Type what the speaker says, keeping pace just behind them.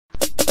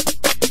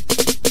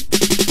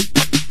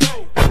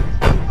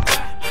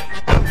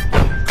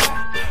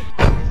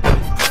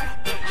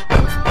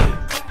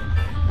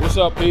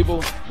up,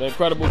 people? The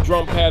incredible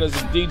drum patterns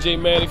of DJ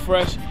Mannie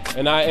Fresh,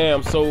 and I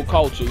am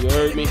SoulCulture. You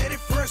heard me?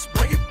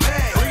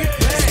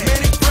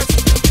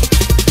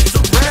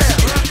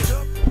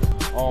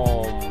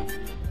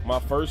 My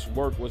first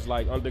work was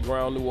like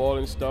underground New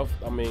Orleans stuff.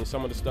 I mean,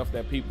 some of the stuff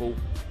that people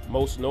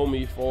most know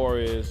me for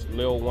is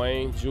Lil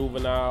Wayne,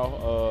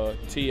 Juvenile,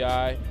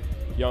 T.I.,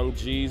 Young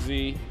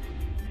Jeezy.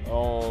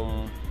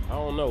 I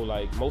don't know,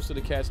 like most of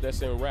the cats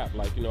that's in rap,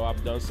 like, you know,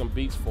 I've done some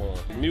beats for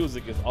them.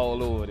 Music is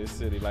all over this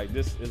city. Like,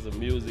 this is a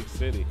music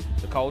city.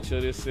 The culture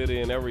of this city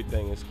and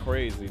everything is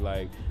crazy.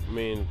 Like, I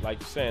mean, like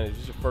you're saying, it's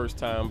just your first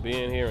time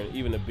being here, and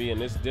even to be in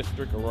this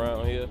district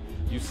around here,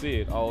 you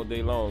see it all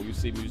day long. You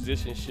see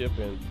musicianship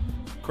and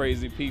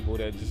crazy people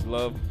that just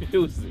love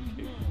music.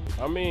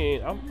 I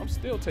mean, I'm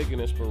still taking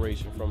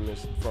inspiration from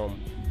this,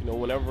 you know,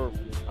 whenever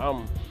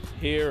I'm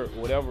here,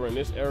 whatever, in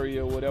this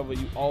area, whatever,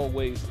 you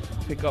always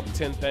pick up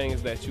 10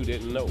 things that you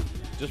didn't know,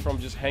 just from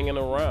just hanging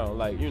around,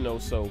 like, you know.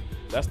 So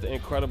that's the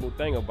incredible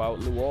thing about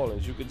New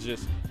Orleans. You could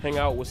just hang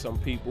out with some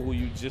people who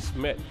you just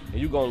met, and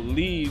you're gonna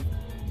leave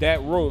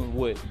that room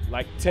with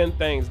like 10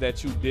 things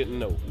that you didn't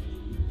know,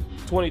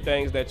 20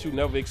 things that you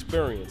never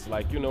experienced,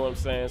 like, you know what I'm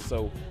saying?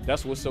 So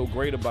that's what's so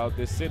great about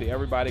this city.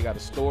 Everybody got a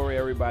story,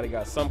 everybody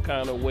got some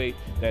kind of way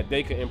that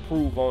they can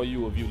improve on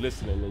you if you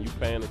listening and you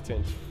paying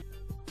attention.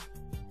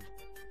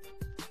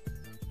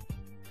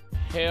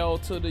 Hell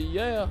to the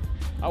yeah.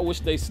 I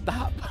wish they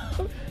stop.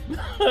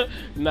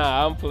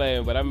 Nah, I'm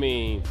playing, but I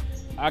mean,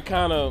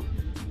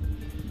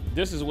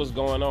 this is what's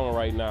going on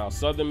right now.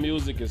 Southern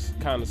music is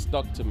kind of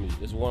stuck to me.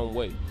 It's one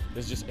way.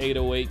 It's just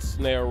 808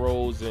 snare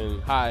rolls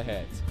and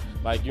hi-hats.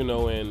 Like, you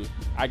know, and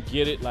I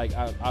get it. Like,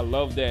 I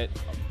love that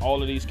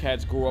all of these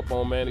cats grew up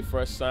on Mannie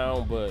Fresh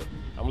sound, but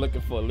I'm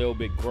looking for a little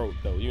bit growth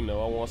though. You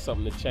know, I want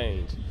something to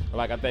change.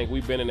 Like, I think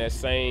we've been in that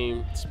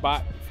same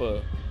spot for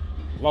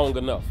long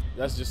enough.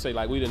 Let's just say,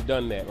 like, we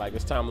done that. Like,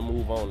 it's time to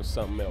move on to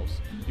something else.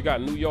 You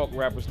got New York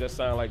rappers that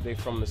sound like they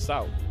from the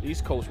South.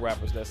 East Coast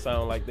rappers that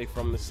sound like they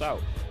from the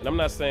South. And I'm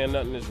not saying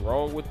nothing is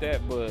wrong with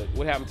that, but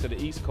what happened to the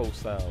East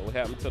Coast sound? What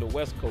happened to the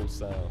West Coast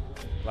sound?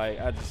 Like,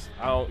 I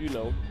don't, you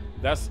know,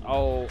 that's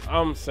all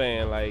I'm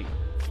saying. Like,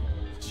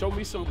 show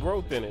me some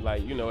growth in it.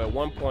 Like, you know, at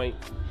one point,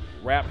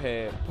 rap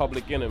had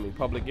Public Enemy.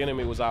 Public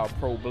Enemy was our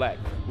pro-black.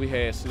 We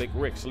had Slick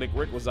Rick. Slick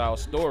Rick was our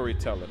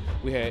storyteller.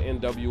 We had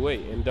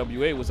NWA.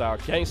 NWA was our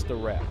gangster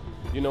rap.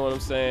 You know what I'm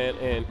saying?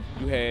 And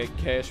you had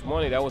Cash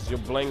Money. That was your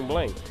bling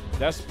bling.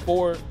 That's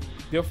 4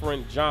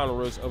 different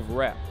genres of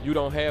rap. You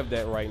don't have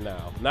that right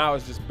now. Now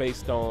it's just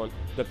based on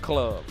the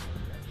club.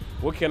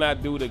 What can I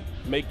do to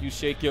make you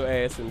shake your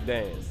ass and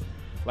dance?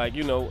 Like,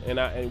 you know,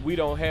 and we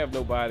don't have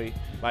nobody.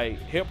 Like,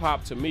 hip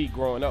hop to me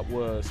growing up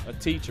was a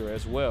teacher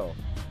as well.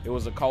 It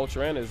was a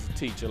culture and as a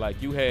teacher.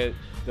 Like, you had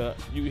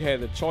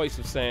the choice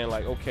of saying,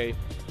 like, okay,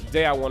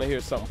 today I want to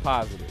hear something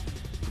positive.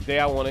 Today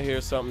I want to hear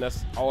something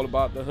that's all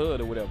about the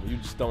hood or whatever. You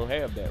just don't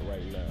have that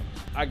right now.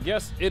 I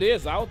guess it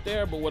is out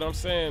there, but what I'm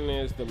saying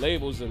is the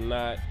labels are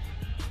not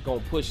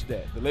gonna push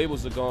that. The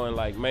labels are going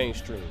like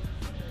mainstream.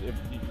 If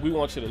we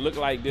want you to look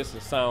like this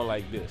and sound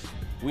like this.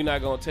 We're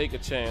not gonna take a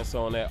chance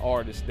on that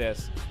artist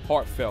that's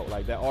heartfelt,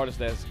 like that artist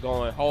that's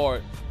going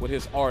hard with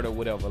his art or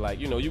whatever. Like,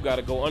 you know, you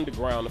gotta go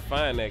underground to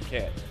find that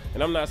cat.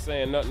 And I'm not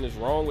saying nothing is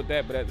wrong with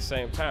that, but at the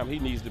same time, he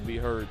needs to be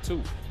heard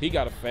too. He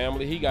got a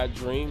family, he got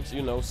dreams,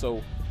 you know,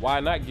 so why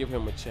not give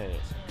him a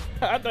chance?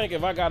 I think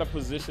if I got a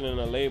position and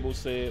a label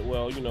said,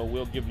 well, you know,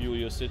 we'll give you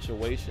your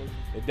situation,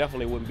 it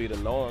definitely wouldn't be the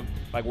norm.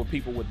 Like, what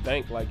people would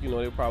think, like, you know,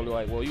 they're probably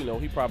like, well, you know,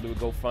 he probably would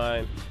go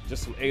find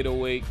just some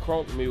 808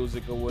 crunk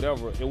music or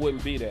whatever. It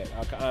wouldn't be that.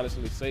 I can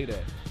honestly say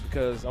that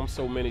because I'm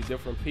so many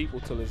different people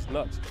till it's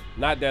nuts.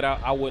 Not that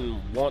I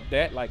wouldn't want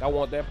that. Like, I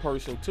want that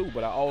person too,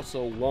 but I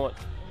also want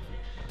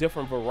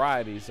different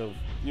varieties of,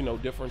 you know,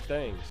 different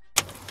things.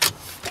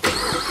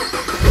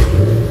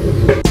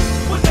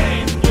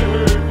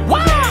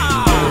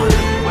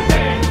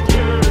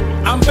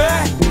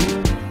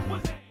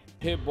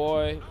 Hit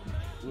Boy,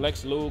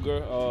 Lex Luger,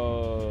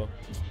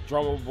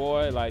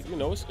 drumma-boy, like, you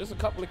know, it's a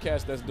couple of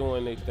cats that's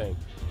doing their thing.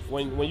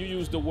 When you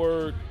use the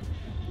word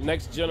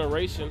next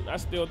generation, I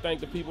still think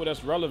the people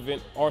that's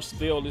relevant are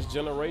still this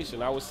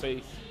generation. I would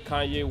say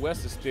Kanye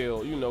West is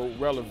still, you know,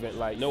 relevant.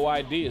 Like, No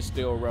ID is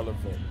still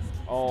relevant.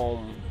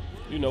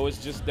 You know,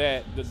 it's just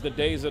that the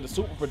days of the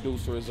super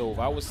producer is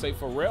over. I would say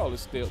Pharrell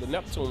is still, the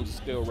Neptunes is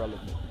still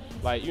relevant.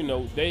 Like, you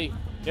know, it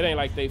ain't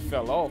like they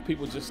fell off.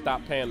 People just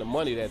stopped paying the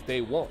money that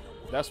they want.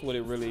 That's what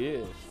it really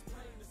is.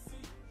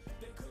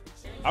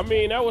 I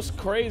mean, that was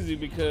crazy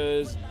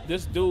because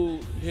this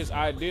dude, his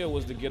idea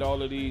was to get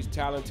all of these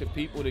talented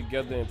people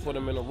together and put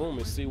them in a room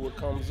and see what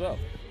comes up.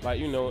 Like,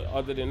 you know,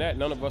 other than that,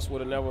 none of us would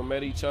have never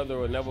met each other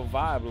or never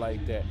vibed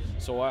like that.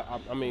 So,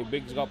 I mean,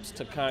 big ups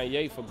to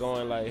Kanye for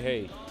going like,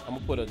 hey, I'm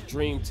gonna put a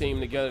dream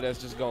team together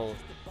that's just gonna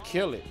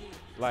kill it.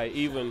 Like,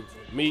 even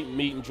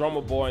meeting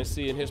drumma-boy and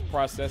seeing his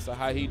process of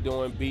how he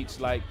doing beats,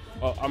 like,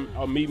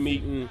 me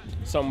meeting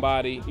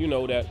somebody, you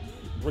know, that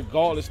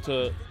regardless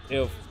to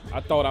if I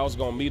thought I was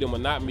gonna meet him or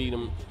not meet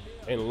him,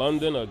 in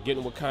London or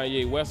getting with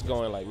Kanye West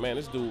going like, man,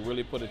 this dude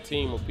really put a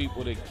team of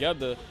people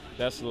together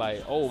that's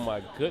like, oh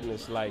my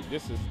goodness, like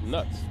this is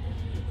nuts.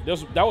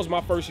 That was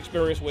my first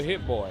experience with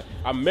Hit Boy.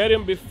 I met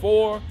him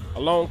before a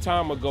long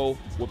time ago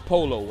with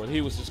Polo when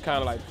he was just kind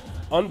of like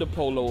under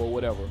Polo or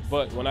whatever.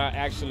 But when I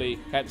actually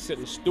had to sit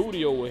in the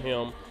studio with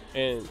him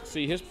and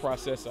see his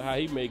process of how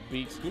he make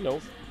beats, you know,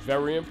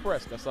 very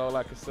impressed. That's all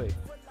I can say.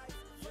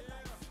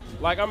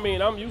 Like, I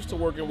mean, I'm used to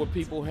working with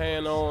people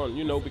hand-on,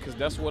 you know, because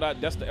that's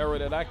the era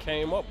that I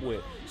came up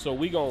with. So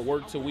we gonna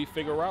work till we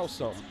figure out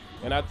something.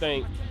 And I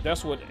think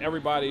that's what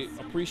everybody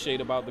appreciate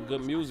about the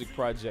Good Music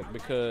Project,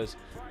 because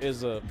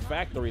it's a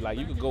factory. Like,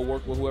 you could go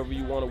work with whoever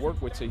you want to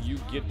work with till you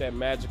get that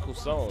magical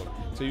song.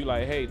 So you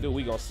like, hey, dude,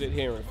 we gonna sit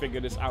here and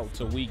figure this out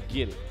till we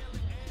get it.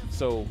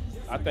 So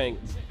I think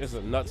it's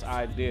a nuts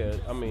idea.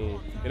 I mean,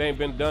 it ain't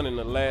been done in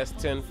the last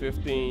 10,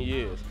 15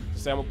 years.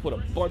 So I'm gonna put a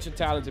bunch of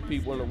talented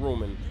people in the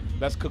room and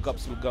let's cook up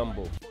some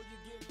gumbo.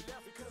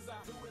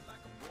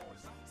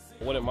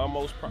 What am I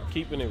most proud?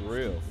 Keeping it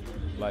real.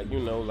 Like, you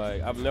know,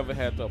 like I've never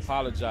had to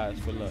apologize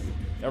for nothing.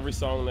 Every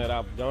song that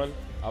I've done,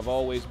 I've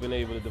always been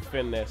able to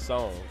defend that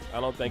song. I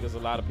don't think there's a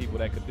lot of people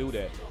that could do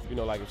that. You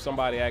know, like if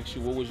somebody asks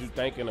you, what was you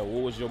thinking or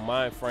what was your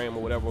mind frame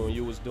or whatever when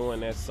you was doing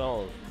that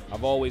song,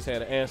 I've always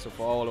had an answer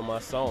for all of my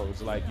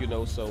songs. Like, you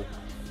know, so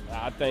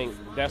I think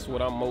that's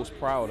what I'm most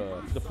proud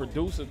of. The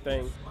producer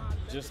thing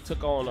just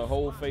took on a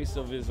whole face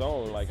of his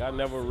own. Like, I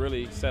never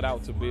really set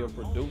out to be a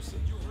producer.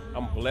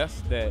 I'm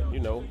blessed that,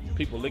 you know,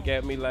 people look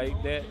at me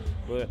like that,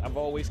 but I've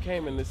always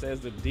came in this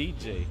as the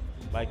DJ.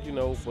 Like, you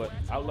know, but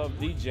I love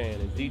DJing,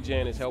 and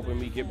DJing is helping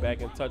me get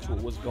back in touch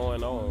with what's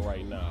going on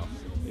right now.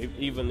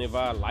 Even if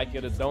I like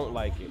it or don't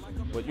like it.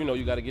 But, you know,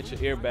 you got to get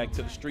your ear back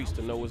to the streets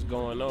to know what's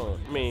going on.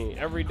 I mean,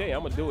 every day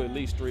I'm going to do at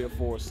least 3 or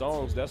 4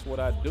 songs. That's what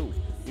I do,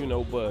 you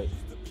know, but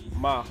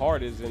my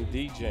heart is in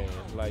DJing.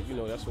 Like, you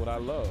know, that's what I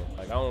love.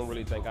 Like, I don't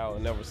really think I'll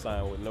never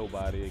sign with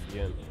nobody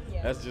again.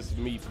 That's just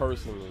me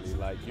personally.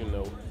 Like, you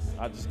know,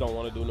 I just don't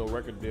want to do no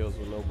record deals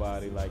with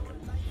nobody. Like,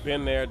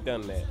 been there,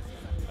 done that.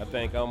 I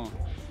think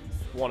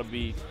want to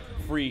be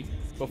free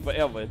for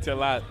forever until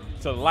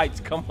the lights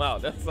come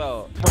out. That's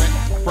all.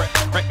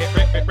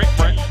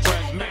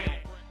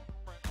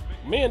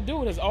 Me and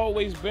Dude has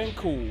always been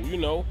cool, you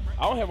know.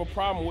 I don't have a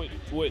problem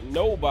with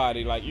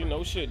nobody. Like, you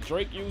know, shit,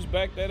 Drake used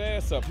back that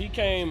ass up. He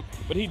came,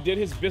 but he did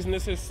his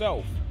business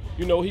himself.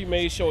 You know, he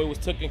made sure it was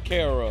taken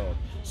care of.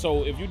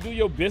 So if you do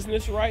your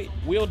business right,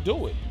 we'll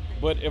do it.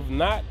 But if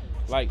not,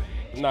 like,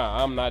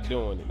 nah, I'm not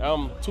doing it.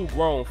 I'm too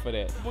grown for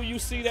that. Well, you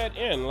see that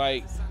in,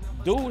 like,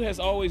 Dude has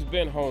always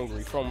been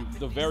hungry from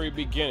the very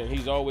beginning.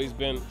 He's always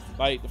been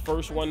like the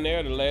first one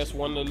there, the last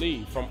one to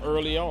leave from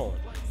early on.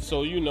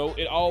 So, you know,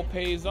 it all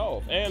pays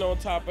off. And on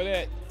top of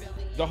that,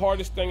 the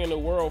hardest thing in the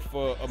world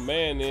for a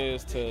man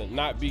is to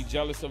not be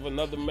jealous of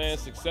another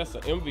man's success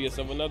or envious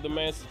of another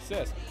man's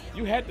success.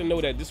 You had to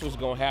know that this was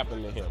gonna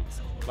happen to him.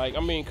 Like, I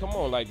mean, come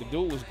on, like the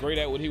dude was great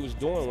at what he was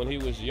doing when he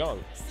was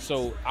young.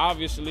 So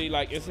obviously,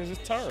 like, it's his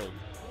turn,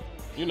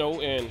 you know,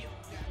 and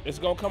it's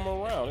gonna come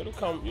around. It'll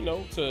come, you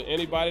know, to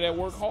anybody that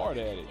work hard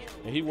at it.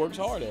 And he works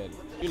hard at it.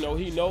 You know,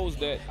 he knows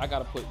that I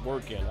gotta put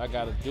work in. I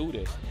gotta do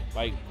this.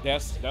 Like,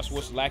 that's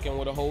what's lacking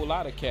with a whole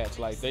lot of cats.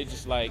 Like, they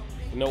just like,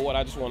 you know what,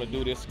 I just wanna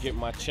do this, get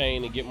my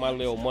chain and get my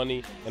little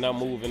money, and I'm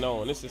moving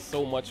on. This is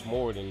so much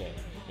more than that.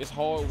 It's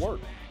hard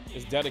work.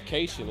 It's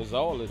dedication. It's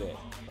all of that.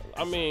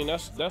 I mean,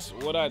 that's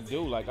what I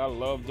do. Like, I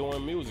love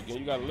doing music, and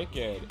you gotta look at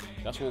it.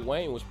 That's what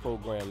Wayne was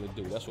programmed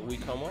to do. That's what we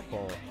come up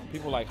on.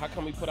 People like, how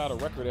come he put out a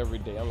record every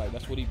day? I'm like,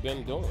 that's what he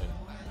been doing.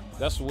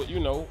 That's what,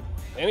 you know,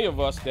 any of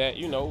us that,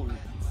 you know,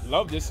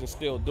 love this and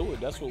still do it,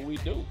 that's what we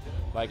do.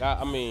 Like,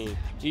 I mean,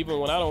 even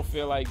when I don't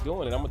feel like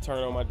doing it, I'm gonna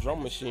turn on my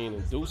drum machine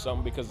and do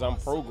something because I'm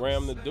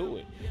programmed to do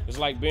it. It's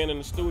like being in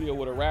the studio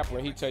with a rapper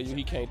and he tell you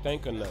he can't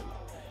think of nothing.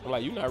 I'm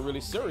like, you're not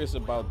really serious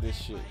about this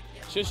shit.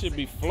 Shit should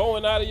be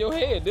flowing out of your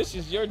head. This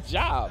is your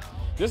job.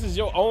 This is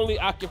your only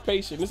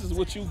occupation. This is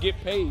what you get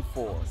paid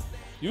for.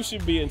 You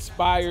should be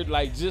inspired,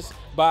 like, just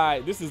by,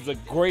 this is a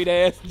great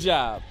ass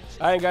job.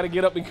 I ain't gotta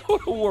get up and go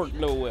to work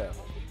nowhere.